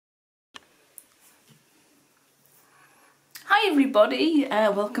Hi everybody,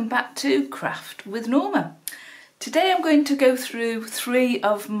 welcome back to Craft with Norma. Today I'm going to go through 3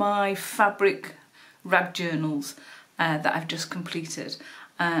 of my fabric rag journals that I've just completed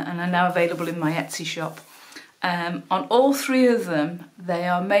and are now available in my Etsy shop. On all 3 of them they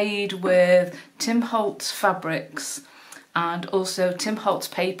are made with Tim Holtz fabrics and also Tim Holtz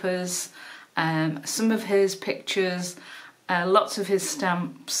papers, some of his pictures, lots of his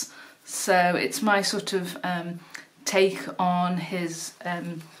stamps. So it's my sort of take on his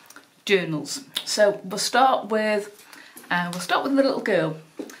journals. So we'll start with the little girl.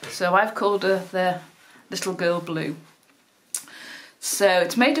 So I've called her the Little Girl Blue. So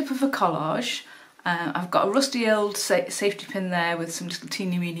it's made up of a collage. I've got a rusty old safety pin there with some little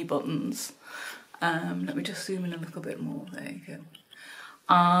teeny weeny buttons. Let me just zoom in a little bit more. There you go.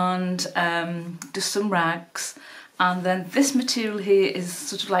 And just some rags. And then this material here is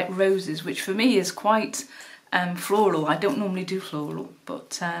sort of like roses, which for me is quite floral. I don't normally do floral,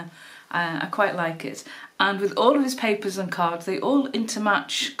 but I quite like it. And with all of his papers and cards, they all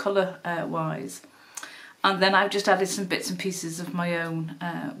intermatch colour wise. And then I've just added some bits and pieces of my own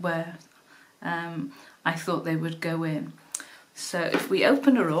where I thought they would go in. So if we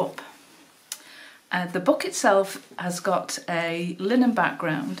open her up, the book itself has got a linen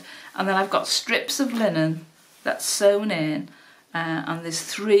background, and then I've got strips of linen that's sewn in, and there's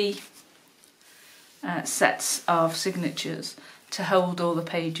 3 sets of signatures to hold all the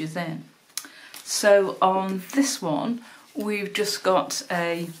pages in. So on this one we've just got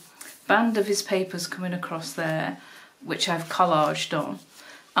a band of his papers coming across there, which I've collaged on,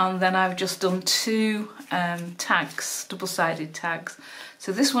 and then I've just done 2 tags, double-sided tags.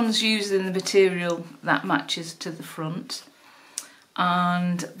 So this one's using the material that matches to the front,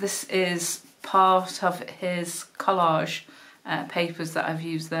 and this is part of his collage papers that I've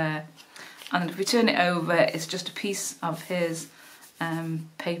used there. And if we turn it over, it's just a piece of his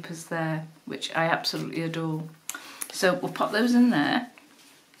papers there, which I absolutely adore. So we'll pop those in there.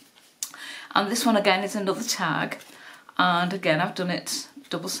 And this one again is another tag, and again I've done it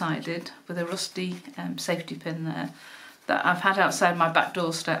double-sided with a rusty safety pin there that I've had outside my back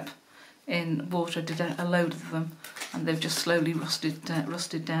doorstep in water. I did a load of them, and they've just slowly rusted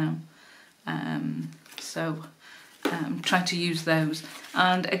down. So I'm trying to use those,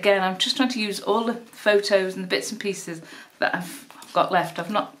 and again I'm just trying to use all the photos and the bits and pieces that I've got left. I've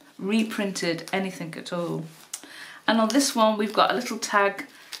not reprinted anything at all. And on this one we've got a little tag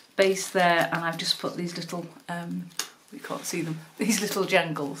base there, and I've just put these little we can't see them, these little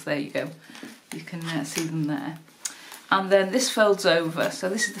jangles. There you go, you can see them there. And then this folds over, so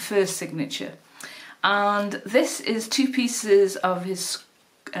this is the first signature, and this is 2 pieces of his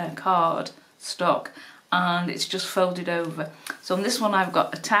card stock, and it's just folded over. So on this one I've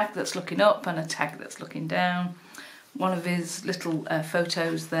got a tag that's looking up and a tag that's looking down, one of his little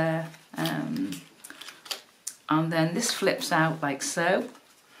photos there, and then this flips out like so.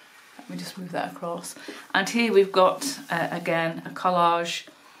 Let me just move that across, and here we've got again a collage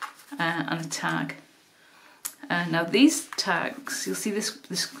and a tag. Now these tags, you'll see this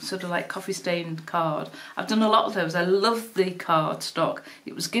sort of like coffee stained card. I've done a lot of those. I love the card stock.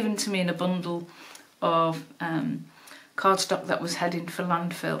 It was given to me in a bundle of cardstock that was heading for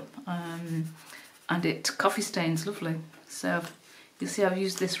landfill, and it coffee stains lovely. So you'll see I've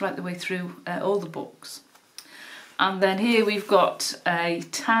used this right the way through all the books. And then here we've got a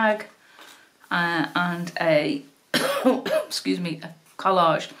tag and a excuse me, a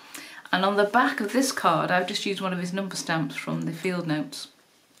collage. And on the back of this card I've just used one of his number stamps from the field notes,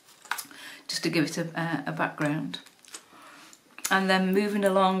 just to give it a background. And then moving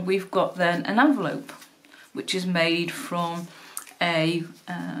along we've got then an envelope, which is made from a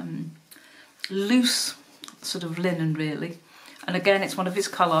loose sort of linen really. And again it's one of his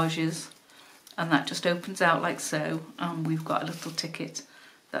collages, and that just opens out like so, and we've got a little ticket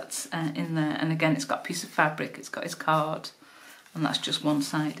that's in there. And again it's got a piece of fabric, it's got his card, and that's just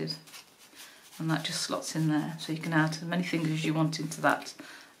one-sided. And that just slots in there, so you can add as many things as you want into that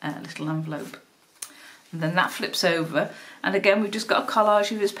little envelope. And then that flips over, and again we've just got a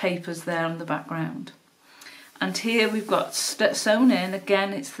collage of his papers there on the background. And here we've got sewn in,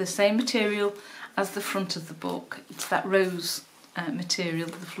 again it's the same material as the front of the book. It's that rose material,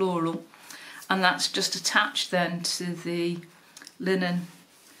 the floral, and that's just attached then to the linen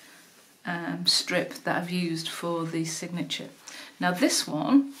strip that I've used for the signature. Now this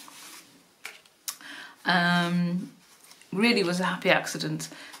one really was a happy accident,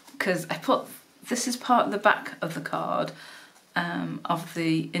 because I put, this is part of the back of the card of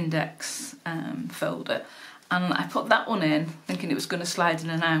the index folder, and I put that one in thinking it was going to slide in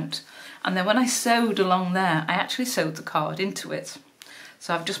and out, and then when I sewed along there I actually sewed the card into it,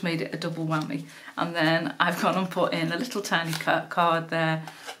 so I've just made it a double whammy. And then I've gone and put in a little tiny card there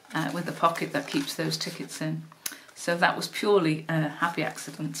with a pocket that keeps those tickets in. So that was purely a happy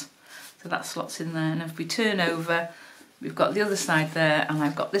accident. So that slots in there, and if we turn over we've got the other side there, and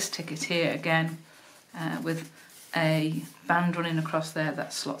I've got this ticket here again with a band running across there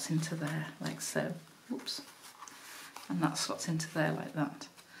that slots into there like so. Oops. And that slots into there like that.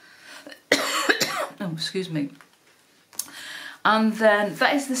 Oh, excuse me. And then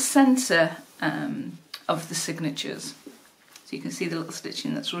that is the centre of the signatures. So you can see the little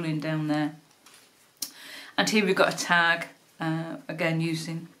stitching that's running down there. And here we've got a tag, again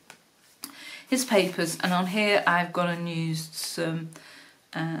using his papers, and on here I've gone and used some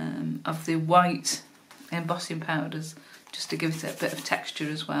of the white embossing powders just to give it a bit of texture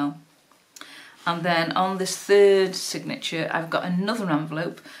as well. And then on this third signature I've got another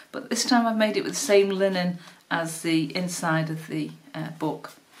envelope, but this time I've made it with the same linen as the inside of the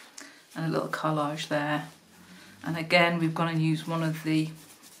book, and a little collage there. And again we've gone and used one of the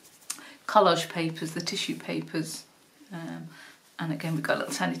collage papers, the tissue papers, and again we've got a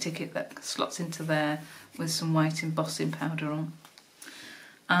little tiny ticket that slots into there with some white embossing powder on.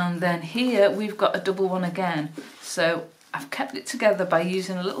 And then here we've got a double one again, so I've kept it together by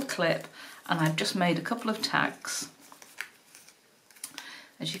using a little clip, and I've just made a couple of tags,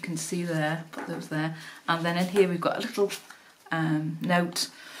 as you can see there, put those there. And then in here we've got a little note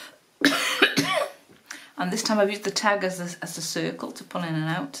and this time I've used the tag as a circle to pull in and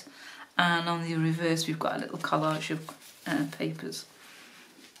out, and on the reverse we've got a little collage of papers.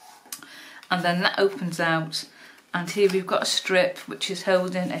 And then that opens out, and here we've got a strip which is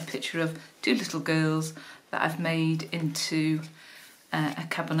holding a picture of two little girls that I've made into a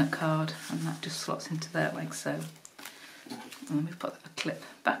cabinet card, and that just slots into there like so. And then we've put a clip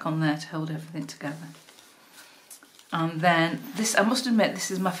back on there to hold everything together. And then this, I must admit, this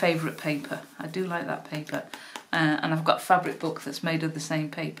is my favourite paper. I do like that paper, and I've got a fabric book that's made of the same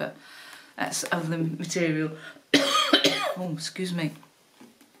paper, of the material. Oh, excuse me.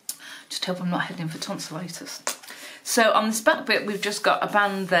 Just hope I'm not heading for tonsillitis. So on this back bit we've just got a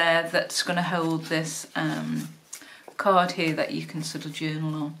band there that's going to hold this card here that you can sort of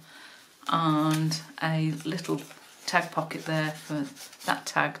journal on, and a little tag pocket there for that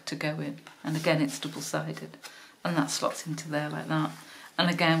tag to go in, and again it's double-sided, and that slots into there like that. And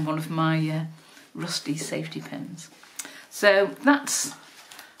again one of my rusty safety pins. So that's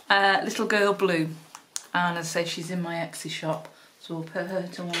Little Girl Blue, and as I say, she's in my Etsy shop, so we'll put her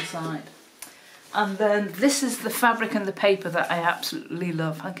to one side. And then this is the fabric and the paper that I absolutely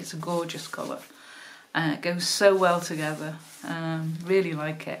love. I think it's a gorgeous colour. It goes so well together. Really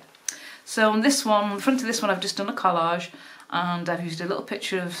like it. So on this one, in front of this one, I've just done a collage, and I've used a little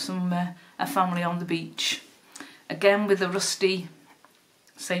picture of a family on the beach. Again with a rusty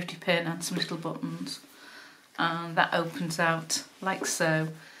safety pin and some little buttons. And that opens out like so.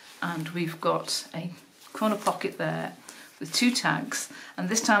 And we've got a corner pocket there with two tags, and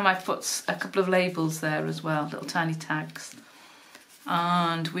this time I've put a couple of labels there as well, little tiny tags.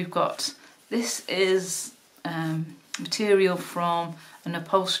 And we've got, this is material from an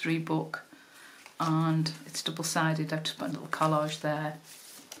upholstery book, and it's double-sided. I've just put a little collage there.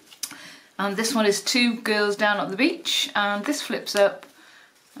 And this one is two girls down at the beach, and this flips up,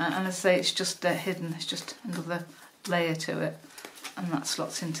 and as I say, it's just hidden, it's just another layer to it, and that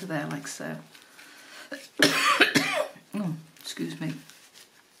slots into there like so. Oh, excuse me.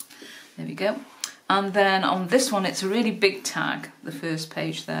 There we go. And then on this one, it's a really big tag, the first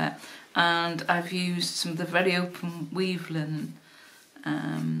page there, and I've used some of the very open weave linen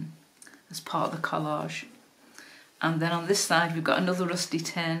as part of the collage. And then on this side we've got another rusty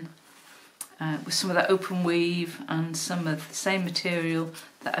tin with some of that open weave and some of the same material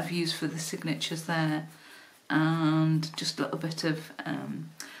that I've used for the signatures there, and just a little bit of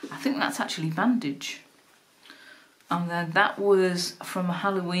I think that's actually bandage. And then that was from a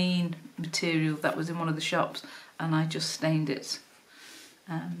Halloween material that was in one of the shops, and I just stained it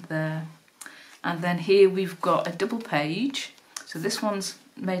there. And then here we've got a double page, so this one's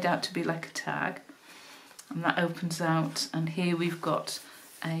made out to be like a tag, and that opens out, and here we've got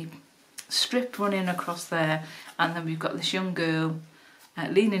a strip running across there, and then we've got this young girl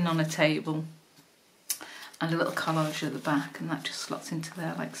leaning on a table, and a little collage at the back, and that just slots into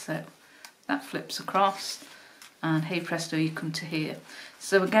there like so. That flips across, and hey presto, you come to here.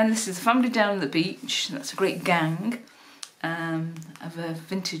 So again, this is a family down at the beach. That's a great gang of a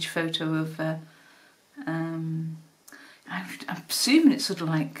vintage photo of I'm assuming it's sort of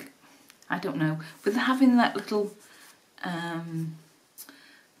like I don't know, with having that little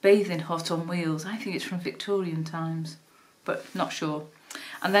bathing hut on wheels. I think it's from Victorian times, but not sure.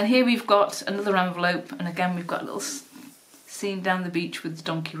 And then here we've got another envelope, and again we've got a little scene down the beach with the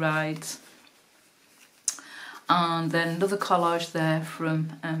donkey rides. And then another collage there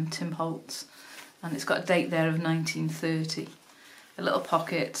from Tim Holtz, and it's got a date there of 1930. A little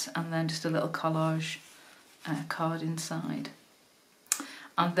pocket, and then just a little collage card inside.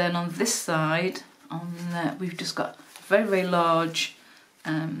 And then on this side, on there, we've just got a very, very large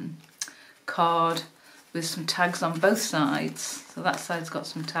card with some tags on both sides. So that side's got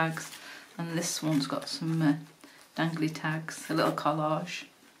some tags, and this one's got some dangly tags, a little collage.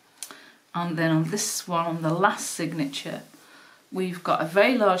 And then on this one, on the last signature, we've got a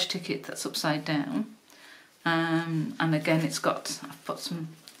very large ticket that's upside down. And again, it's got, I've put some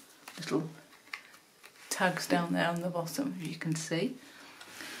little tags down there on the bottom, as you can see.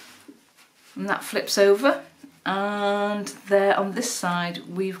 And that flips over. And there on this side,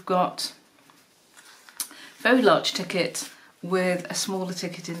 we've got a very large ticket with a smaller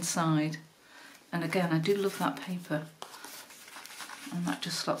ticket inside. And again, I do love that paper. And that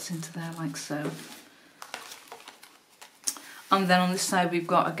just slots into there like so. And then on this side we've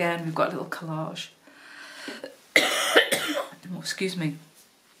got, again, we've got a little collage. Oh, excuse me.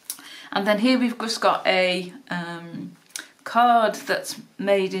 And then here we've just got a card that's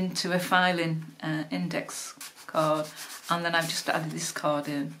made into a filing index card. And then I've just added this card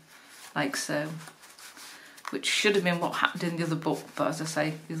in, like so. Which should have been what happened in the other book, but as I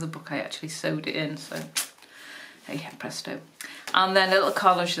say, the other book I actually sewed it in, so hey, presto. And then a little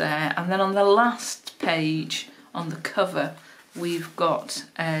collage there, and then on the last page, on the cover, we've got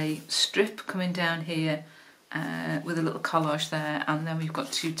a strip coming down here with a little collage there, and then we've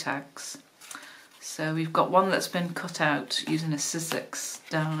got two tags. So we've got one that's been cut out using a Sizzix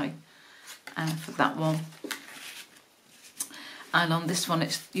die for that one. And on this one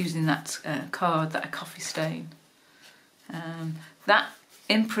it's using that card, that a coffee stain. That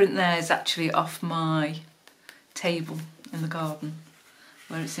imprint there is actually off my table in the garden,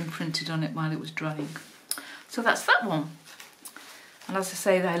 where it's imprinted on it while it was drying. So that's that one. And as I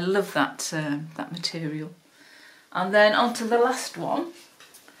say, I love that that material. And then on to the last one,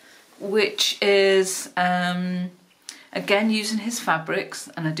 which is again using his fabrics,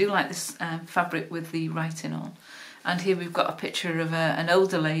 and I do like this fabric with the writing on. And here we've got a picture of an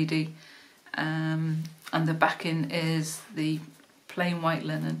older lady, and the backing is the plain white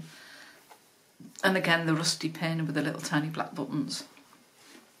linen. And again, the rusty pin with the little tiny black buttons.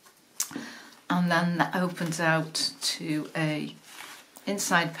 And then that opens out to a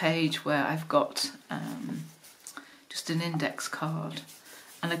inside page where I've got just an index card.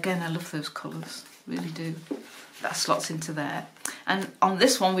 And again, I love those colours, really do. That slots into there. And on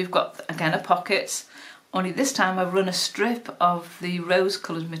this one, we've got, again, a pocket. Only this time I've run a strip of the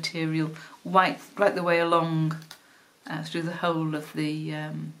rose-coloured material right the way along through the whole of the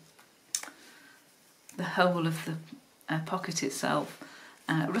pocket itself.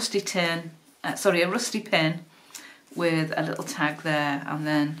 A rusty pin with a little tag there, and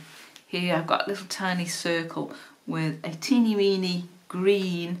then here I've got a little tiny circle with a teeny weeny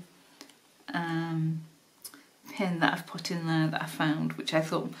green pin that I've put in there that I found, which I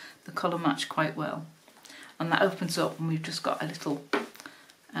thought the colour matched quite well. And that opens up and we've just got a little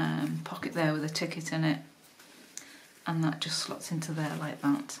pocket there with a ticket in it, and that just slots into there like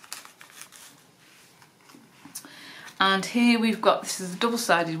that. And here we've got, this is a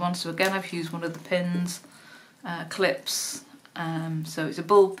double-sided one, so again I've used one of the pins, clips, so it's a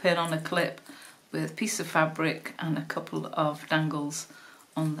bulb pin on a clip with a piece of fabric and a couple of dangles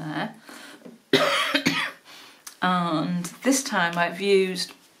on there. And this time I've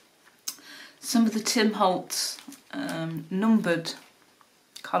used some of the Tim Holtz numbered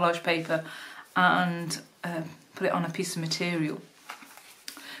collage paper and put it on a piece of material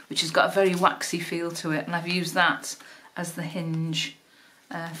which has got a very waxy feel to it, and I've used that as the hinge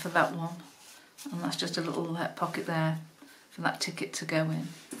for that one, and that's just a little pocket there for that ticket to go in.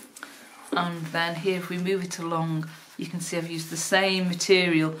 And then here, if we move it along, you can see I've used the same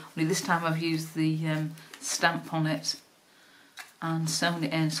material, only this time I've used the stamp on it and sewn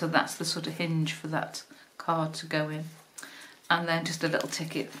it in, so that's the sort of hinge for that card to go in. And then just a little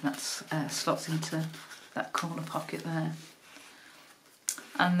ticket that slots into that corner pocket there.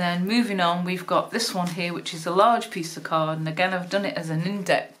 And then moving on, we've got this one here, which is a large piece of card, and again I've done it as an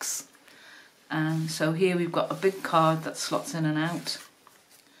index. So here we've got a big card that slots in and out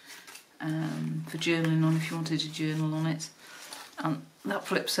for journaling on, if you wanted to journal on it. And that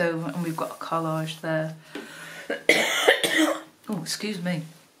flips over and we've got a collage there. Oh, excuse me.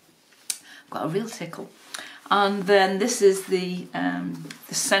 got a real tickle. And then this is the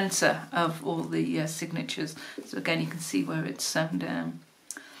centre of all the signatures. So again, you can see where it's sewn down.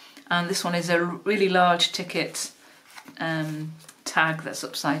 And this one is a really large ticket tag that's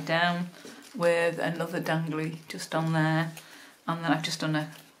upside down with another dangly just on there. And then I've just done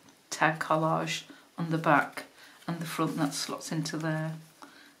a tag collage on the back and the front that slots into there,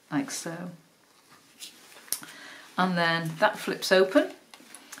 like so. And then that flips open.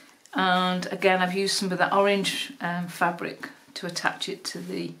 And again, I've used some of that orange fabric to attach it to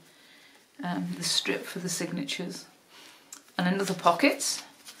the strip for the signatures. And another pocket.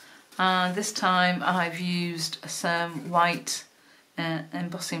 And this time I've used some white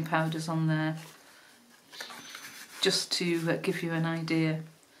embossing powders on there, just to give you an idea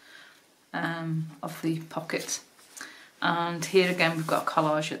of the pocket. And here again we've got a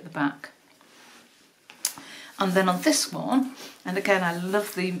collage at the back. And then on this one, and again I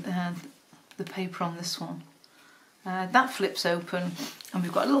love the paper on this one, that flips open and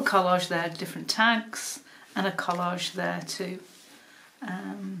we've got a little collage there, different tags, and a collage there too.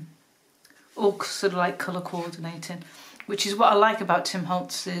 All sort of like colour coordinating, which is what I like about Tim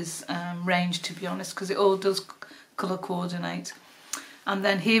Holtz's range, to be honest, because it all does colour coordinate. And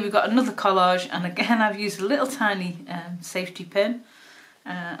then here we've got another collage, and again I've used a little tiny safety pin,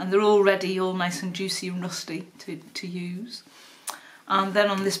 and they're all ready, all nice and juicy and rusty to use. And then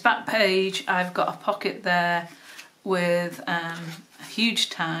on this back page I've got a pocket there with a huge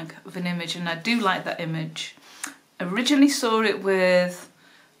tag of an image, and I do like that image. Originally saw it with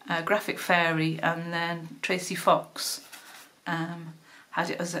Graphic Fairy, and then Tracy Fox had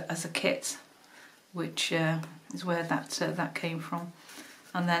it as a kit, which is where that came from.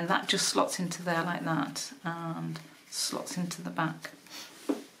 And then that just slots into there like that and slots into the back.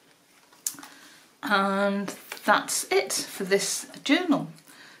 And that's it for this journal.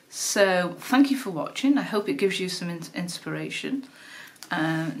 So thank you for watching. I hope it gives you some inspiration,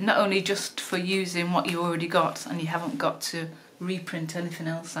 not only just for using what you already got and you haven't got to reprint anything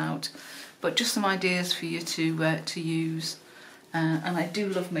else out, but just some ideas for you to use. And I do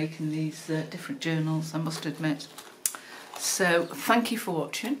love making these different journals, I must admit. So thank you for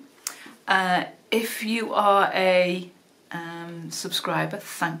watching. If you are a subscriber,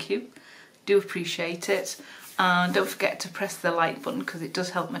 thank you. Do appreciate it. And don't forget to press the like button, because it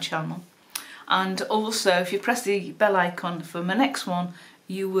does help my channel. And also, if you press the bell icon for my next one,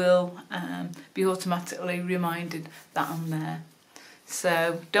 you will be automatically reminded that I'm there.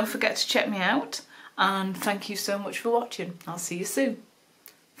 So don't forget to check me out, and thank you so much for watching. I'll see you soon.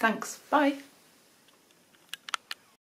 Thanks, bye.